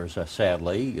understand that. And there's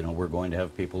sadly, you know, we're going to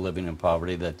have people living in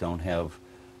poverty that don't have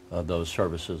those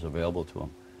services available to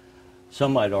them.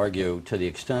 Some might argue, to the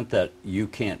extent that you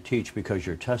can't teach because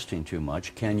you're testing too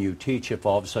much, can you teach if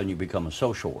all of a sudden you become a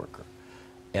social worker?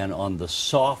 And on the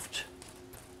soft,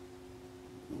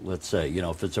 let's say, you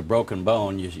know, if it's a broken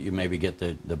bone, you maybe get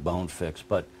the bone fixed.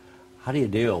 But how do you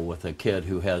deal with a kid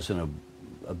who has an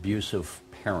abusive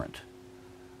parent?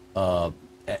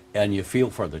 And you feel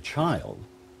for the child,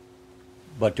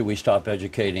 but do we stop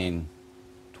educating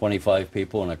 25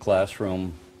 people in a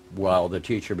classroom while the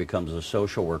teacher becomes a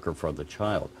social worker for the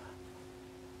child?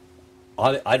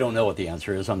 I don't know what the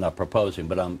answer is. I'm not proposing,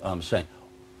 but I'm saying,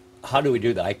 how do we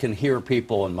do that? I can hear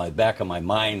people in my back of my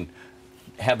mind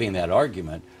having that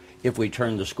argument. If we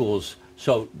turn the schools,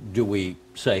 so do we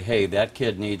say, hey, that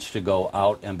kid needs to go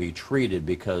out and be treated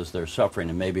because they're suffering,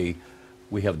 and maybe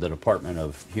we have the Department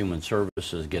of Human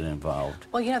Services get involved?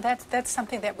 Well, you know, that's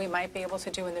something that we might be able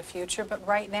to do in the future. But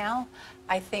right now,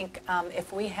 I think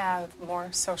if we have more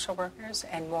social workers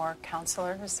and more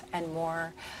counselors and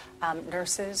more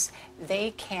nurses,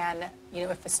 they can, you know,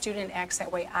 if a student acts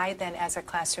that way, I then, as a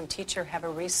classroom teacher, have a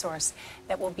resource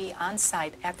that will be on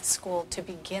site at the school to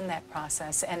begin that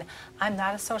process. And I'm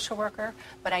not a social worker,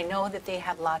 but I know that they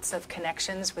have lots of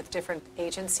connections with different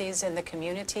agencies in the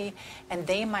community, and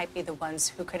they might be the ones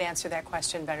who could answer that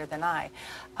question better than I.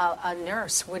 A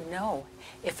nurse would know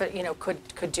if it, you know,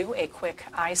 could do a quick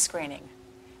eye screening.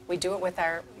 We do it with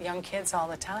our young kids all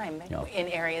the time in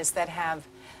areas that have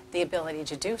the ability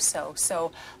to do so.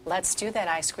 So let's do that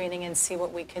eye screening and see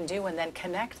what we can do, and then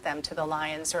connect them to the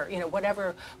Lions or, you know,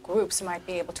 whatever groups might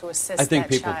be able to assist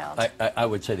that child. I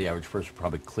would say the average person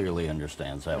probably clearly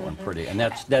understands that one pretty, and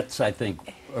that's I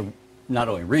think not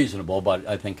only reasonable, but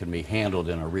I think can be handled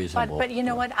in a reasonable. But you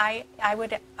know what, I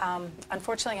would,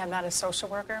 unfortunately I'm not a social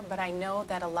worker, but I know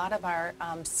that a lot of our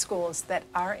schools that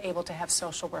are able to have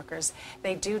social workers,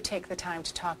 they do take the time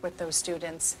to talk with those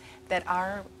students that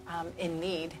are in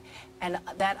need, and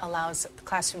that allows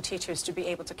classroom teachers to be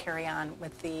able to carry on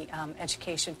with the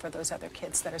education for those other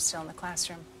kids that are still in the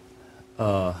classroom.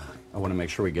 I want to make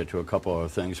sure we get to a couple other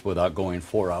things without going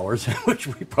 4 hours, which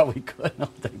we probably could, I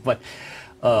think. But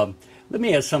let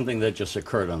me ask something that just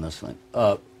occurred on this thing.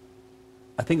 I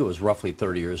think it was roughly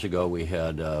 30 years ago we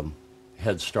had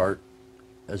Head Start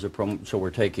as a program, so we're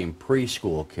taking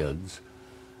preschool kids,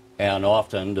 and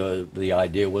often the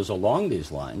idea was along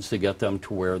these lines to get them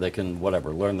to where they can,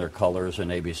 whatever, learn their colors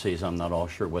and ABCs. I'm not all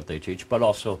sure what they teach, but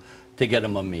also to get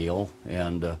them a meal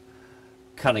and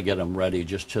kind of get them ready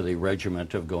just to the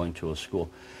regiment of going to a school.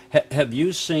 Have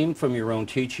you seen from your own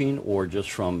teaching or just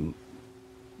from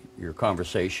your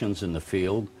conversations in the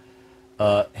field,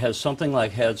 has something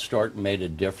like Head Start made a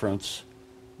difference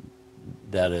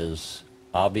that is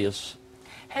obvious?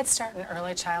 Head Start in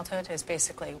early childhood is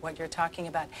basically what you're talking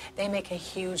about. They make a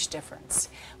huge difference.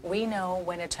 We know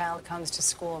when a child comes to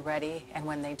school ready and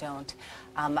when they don't.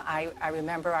 I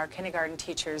remember our kindergarten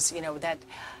teachers, you know,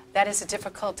 that is a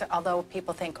difficult, although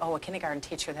people think, oh, a kindergarten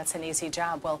teacher, that's an easy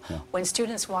job. Well, when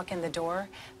students walk in the door,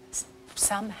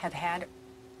 some have had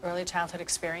early childhood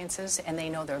experiences, and they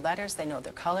know their letters, they know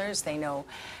their colors, they know,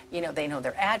 they know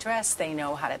their address, they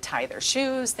know how to tie their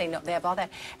shoes, they have all that.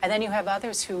 And then you have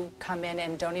others who come in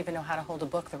and don't even know how to hold a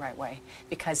book the right way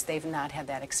because they've not had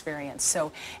that experience.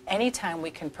 So anytime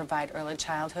we can provide early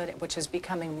childhood, which is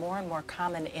becoming more and more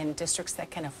common in districts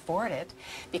that can afford it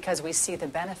because we see the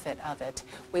benefit of it,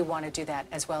 we want to do that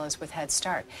as well as with Head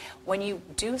Start. When you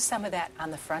do some of that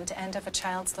on the front end of a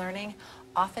child's learning,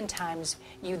 oftentimes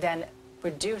you then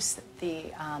reduce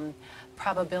the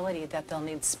probability that they'll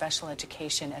need special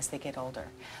education as they get older.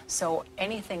 So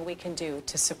anything we can do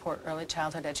to support early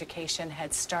childhood education,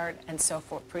 Head Start, and so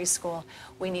forth, preschool,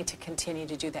 we need to continue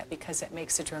to do that because it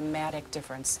makes a dramatic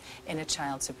difference in a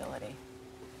child's ability.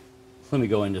 Let me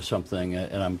go into something,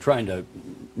 and I'm trying to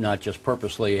not just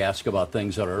purposely ask about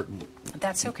things that are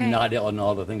That's okay. not on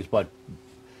all the things, but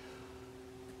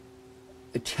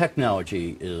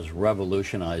technology is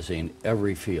revolutionizing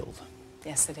every field.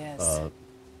 Yes, it is.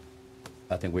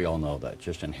 I think we all know that,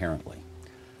 just inherently.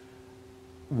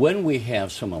 When we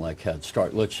have someone like Head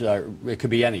Start, it could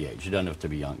be any age, it doesn't have to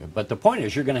be younger, but the point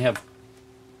is you're going to have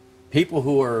people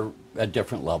who are at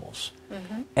different levels.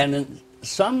 Mm-hmm. And in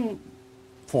some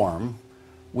form,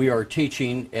 we are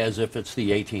teaching as if it's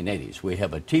the 1880s. We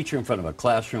have a teacher in front of a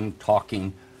classroom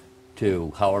talking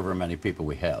to however many people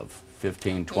we have,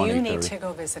 15, 20, 30. You need to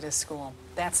go visit a school.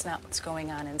 That's not what's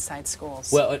going on inside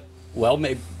schools. Well,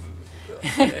 maybe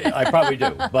I probably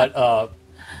do,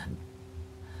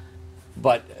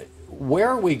 but where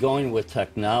are we going with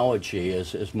technology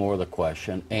is more the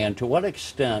question, and to what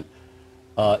extent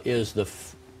is the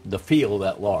field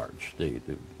at large,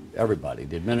 everybody,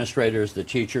 the administrators, the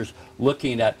teachers,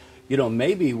 looking at,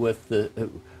 maybe with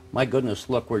my goodness,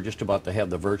 look, we're just about to have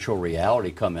the virtual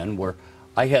reality come in, where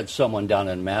I had someone down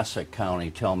in Massac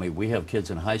County tell me we have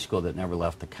kids in high school that never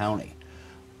left the county.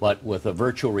 But with a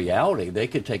virtual reality, they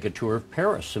could take a tour of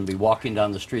Paris and be walking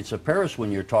down the streets of Paris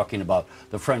when you're talking about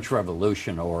the French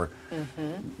Revolution, or,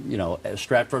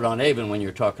 Stratford-on-Avon when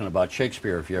you're talking about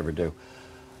Shakespeare, if you ever do.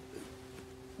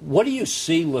 What do you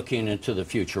see looking into the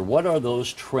future? What are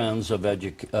those trends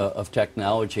of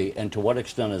technology, and to what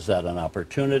extent is that an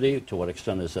opportunity? To what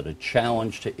extent is it a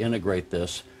challenge to integrate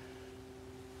this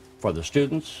for the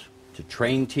students, to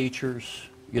train teachers?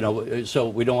 So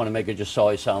we don't want to make it just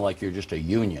always sound like you're just a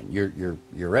union.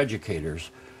 You're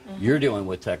educators. Mm-hmm. You're dealing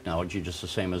with technology just the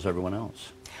same as everyone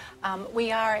else.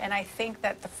 We are, and I think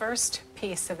that the first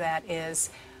piece of that is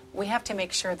we have to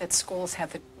make sure that schools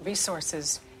have the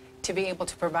resources to be able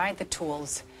to provide the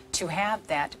tools to have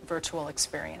that virtual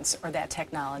experience or that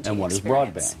technology and what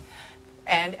experience. Is broadband?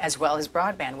 And as well as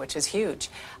broadband, which is huge.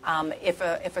 If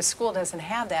a school doesn't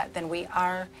have that, then we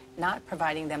are not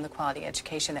providing them the quality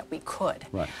education that we could.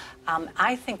 Right.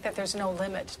 I think that there's no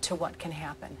limit to what can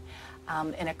happen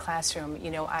in a classroom.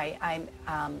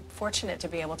 I'm fortunate to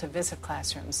be able to visit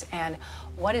classrooms, and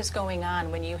what is going on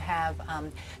when you have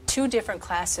two different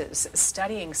classes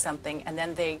studying something and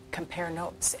then they compare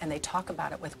notes and they talk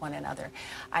about it with one another.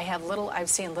 I've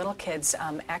seen little kids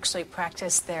actually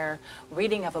practice their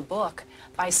reading of a book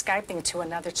by Skyping to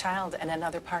another child in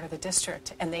another part of the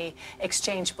district, and they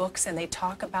exchange books and they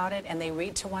talk about it and they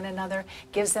read to one another.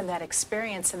 Gives them that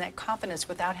experience and that confidence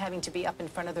without having to be up in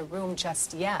front of the room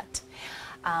just yet.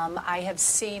 I have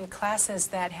seen classes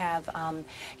that have,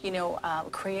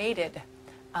 created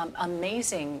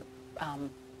amazing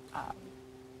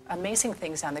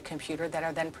things on the computer that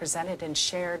are then presented and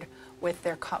shared with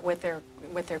their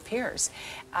peers.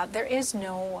 I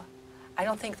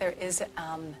don't think there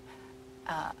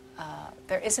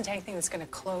isn't anything that's going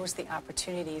to close the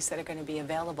opportunities that are going to be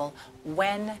available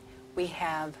when we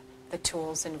have the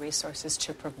tools and resources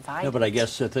to provide. No, but I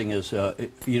guess the thing is,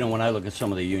 when I look at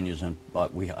some of the unions, and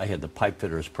I had the pipe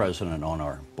fitters president on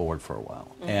our board for a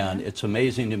while, mm-hmm. and it's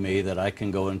amazing to me that I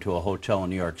can go into a hotel in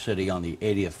New York City on the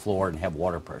 80th floor and have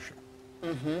water pressure.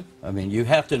 Mm-hmm. I mean, you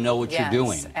have to know what you're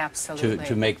doing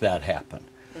to make that happen.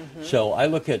 Mm-hmm. So I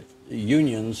look at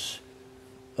unions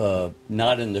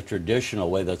not in the traditional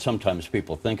way that sometimes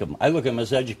people think of them. I look at them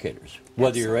as educators.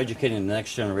 Whether you're educating the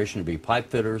next generation to be pipe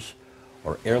fitters,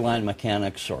 or airline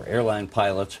mechanics, or airline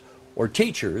pilots, or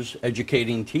teachers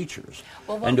educating teachers.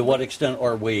 And to what extent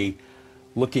are we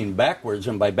looking backwards?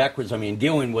 And by backwards, I mean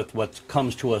dealing with what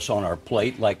comes to us on our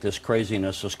plate, like this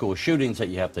craziness of school shootings that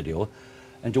you have to deal with.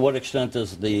 And to what extent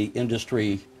does the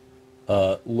industry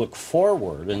look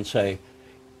forward and say,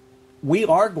 we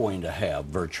are going to have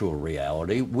virtual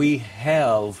reality. We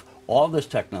have all this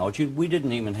technology. We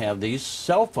didn't even have these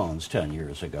cell phones 10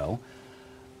 years ago.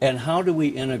 And how do we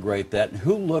integrate that? And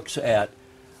who looks at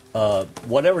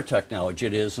whatever technology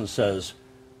it is and says,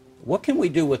 what can we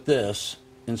do with this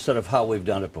instead of how we've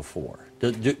done it before?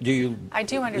 Do you? I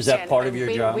do understand. Is that part of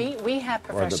your job? We have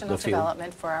professional the field?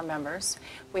 development for our members.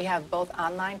 We have both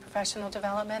online professional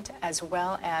development as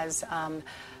well as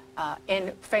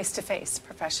in face-to-face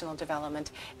professional development.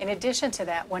 In addition to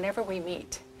that, whenever we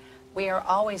meet, we are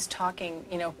always talking,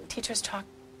 teachers talk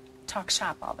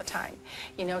shop all the time.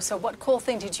 So what cool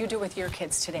thing did you do with your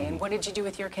kids today? And what did you do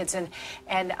with your kids? And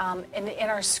in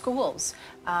our schools,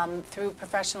 through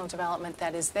professional development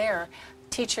that is there,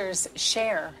 teachers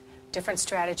share different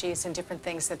strategies and different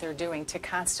things that they're doing to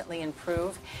constantly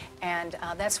improve. And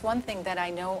that's one thing that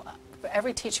I know,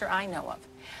 every teacher I know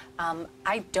of.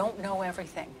 I don't know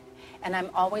everything. And I'm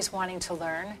always wanting to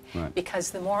learn, right,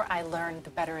 because the more I learn, the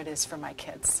better it is for my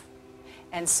kids.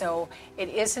 And so it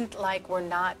isn't like we're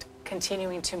not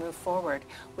continuing to move forward.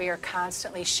 We are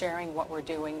constantly sharing what we're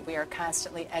doing. We are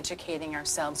constantly educating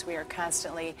ourselves. We are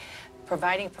constantly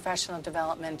providing professional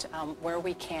development where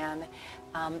we can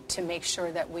to make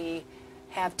sure that we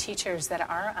have teachers that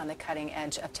are on the cutting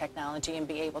edge of technology and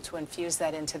be able to infuse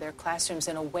that into their classrooms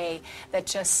in a way that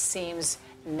just seems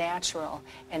natural.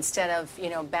 Instead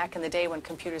of, back in the day when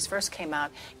computers first came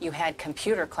out, you had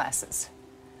computer classes.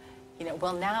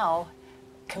 Well, now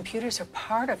computers are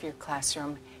part of your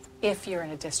classroom if you're in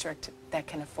a district that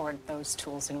can afford those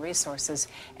tools and resources,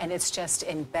 and it's just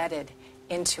embedded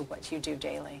into what you do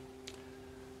daily.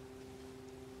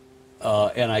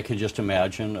 And I can just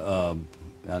imagine,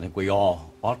 I think we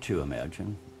all ought to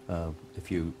imagine, if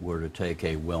you were to take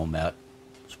a Wilmette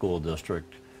school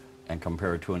district and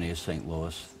compare it to an East St.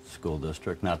 Louis school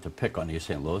district, not to pick on East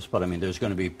St. Louis, but I mean, there's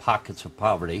going to be pockets of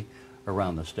poverty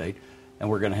around the state, and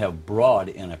we're going to have broad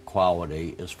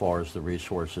inequality as far as the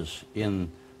resources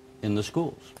in the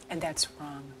schools. And that's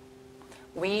wrong.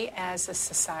 We as a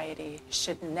society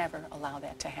should never allow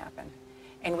that to happen.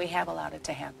 And we have allowed it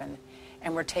to happen.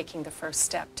 And we're taking the first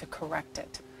step to correct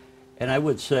it. And I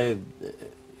would say,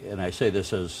 and I say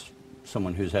this as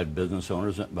someone who's had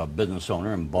a business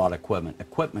owner and bought equipment.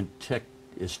 Equipment tech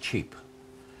is cheap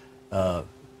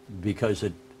because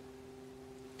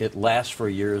it lasts for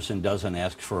years and doesn't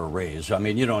ask for a raise. I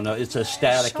mean, you don't know. It's a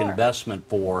static Sure. investment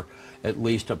for at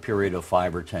least a period of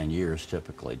 5 or 10 years,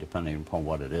 typically, depending upon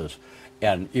what it is.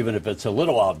 And even if it's a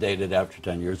little outdated after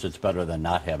 10 years, it's better than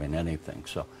not having anything.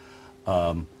 So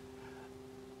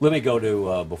let me go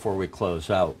to, before we close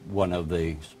out, one of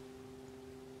the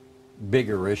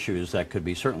bigger issues that could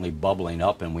be certainly bubbling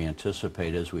up, and we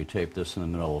anticipate as we tape this in the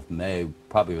middle of May,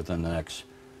 probably within the next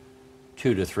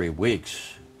 2 to 3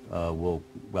 weeks,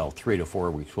 3 to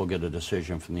 4 weeks, we'll get a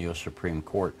decision from the U.S. Supreme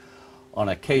Court on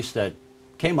a case that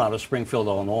came out of Springfield,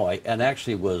 Illinois, and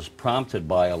actually was prompted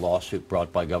by a lawsuit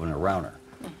brought by Governor Rauner.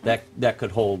 Mm-hmm. That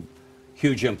could hold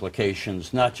huge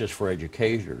implications, not just for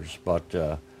educators, but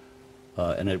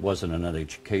and it wasn't an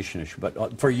education issue,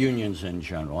 but for unions in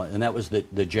general. And that was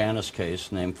the Janus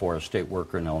case, named for a state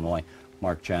worker in Illinois,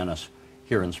 Mark Janus,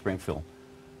 here in Springfield,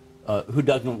 who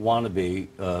doesn't want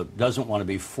to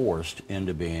be forced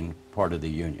into being part of the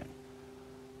union.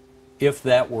 If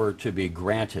that were to be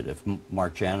granted, if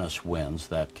Mark Janus wins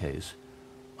that case,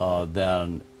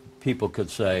 then people could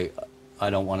say,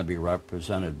 I don't want to be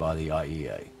represented by the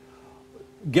IEA.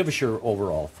 Give us your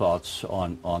overall thoughts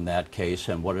on that case,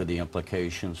 and what are the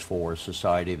implications for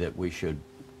society that we should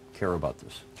care about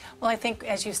this? Well, I think,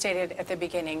 as you stated at the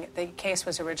beginning, the case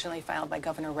was originally filed by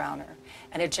Governor Rauner,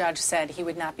 and a judge said he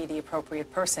would not be the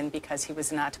appropriate person because he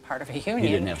was not part of a union. He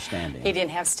didn't have standing. He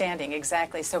didn't have standing,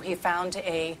 exactly. So he found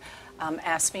a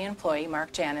AFSCME employee,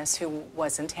 Mark Janus, who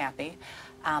wasn't happy,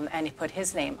 and he put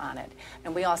his name on it.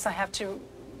 And we also have to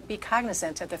be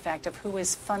cognizant of the fact of who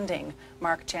is funding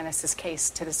Mark Janus's case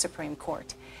to the Supreme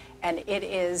Court. And it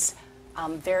is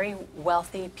very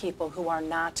wealthy people who are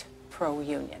not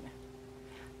pro-union.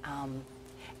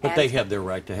 But they have their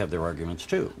right to have their arguments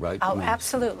too, right? Oh,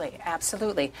 absolutely,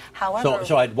 absolutely. However,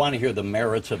 so I'd want to hear the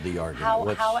merits of the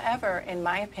argument. However, in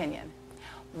my opinion,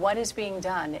 what is being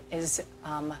done is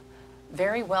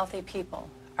very wealthy people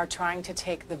are trying to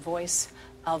take the voice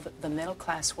of the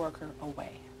middle-class worker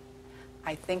away.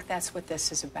 I think that's what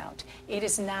this is about. It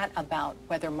is not about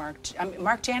whether Mark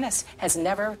Janus has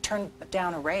never turned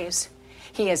down a raise.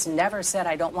 He has never said,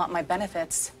 I don't want my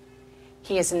benefits.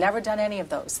 He has never done any of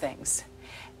those things.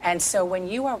 And so when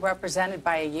you are represented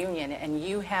by a union and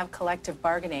you have collective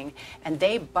bargaining and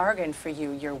they bargain for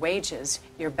you your wages,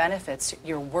 your benefits,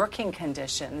 your working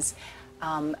conditions,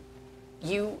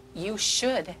 you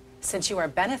should, since you are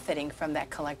benefiting from that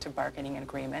collective bargaining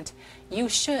agreement, you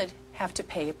should have to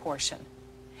pay a portion.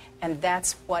 And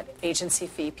that's what agency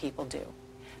fee people do.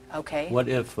 Okay? What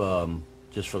if,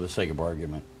 just for the sake of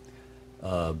argument,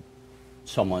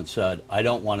 someone said, I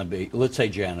don't want to be, let's say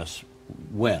Janus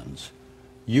wins,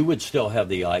 you would still have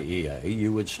the IEA,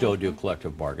 you would still do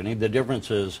collective bargaining. The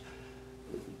difference is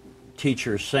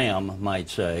teacher Sam might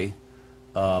say,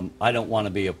 I don't want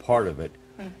to be a part of it.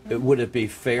 Would it be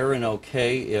fair and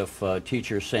okay if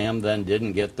teacher Sam then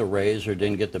didn't get the raise or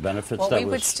didn't get the benefits? Well, we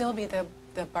would still be the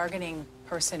bargaining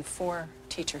person for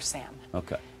teacher Sam.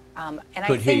 Okay. And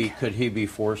could he be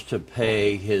forced to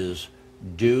pay his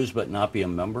dues but not be a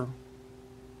member?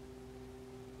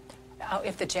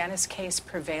 If the Janus case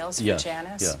prevails for Yes,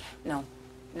 Janus? yes.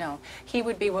 No. He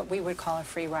would be what we would call a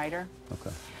free rider.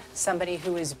 Okay. Somebody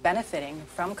who is benefiting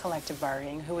from collective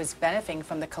bargaining, who is benefiting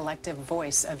from the collective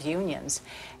voice of unions,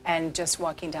 and just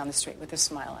walking down the street with a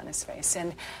smile on his face.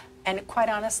 And quite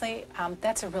honestly,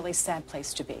 that's a really sad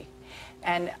place to be.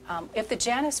 And if the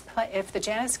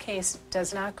Janus case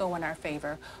does not go in our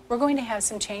favor, we're going to have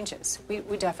some changes.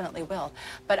 We definitely will.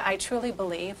 But I truly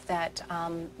believe that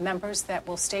members that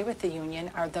will stay with the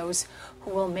union are those who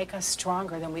will make us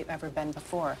stronger than we've ever been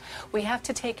before. We have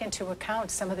to take into account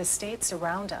some of the states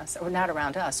around us, or not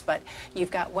around us, but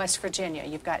you've got West Virginia,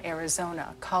 you've got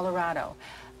Arizona, Colorado,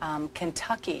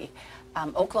 Kentucky,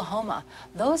 Oklahoma.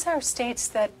 Those are states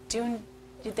that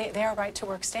they are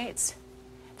right-to-work states.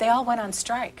 They all went on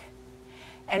strike.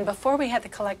 And before we had the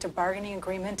collective bargaining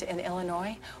agreement in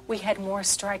Illinois, we had more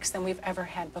strikes than we've ever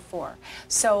had before.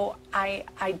 So I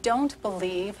don't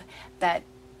believe that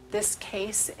this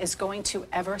case is going to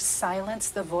ever silence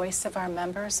the voice of our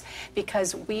members,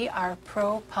 because we are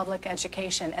pro-public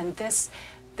education. And this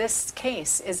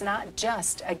case is not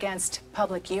just against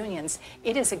public unions,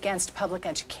 it is against public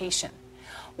education.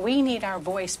 We need our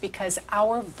voice because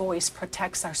our voice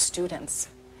protects our students.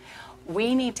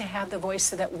 We need to have the voice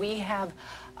so that we have,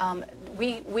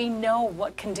 we know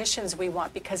what conditions we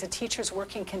want, because a teacher's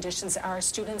working conditions are a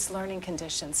student's learning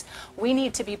conditions. We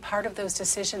need to be part of those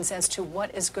decisions as to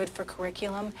what is good for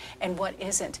curriculum and what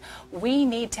isn't. We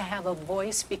need to have a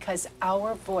voice because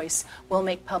our voice will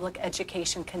make public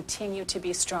education continue to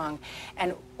be strong.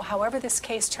 And however this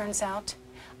case turns out,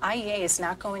 IEA is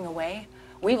not going away.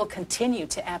 We will continue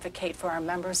to advocate for our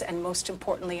members and, most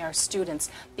importantly, our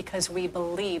students, because we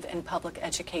believe in public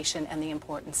education and the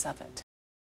importance of it.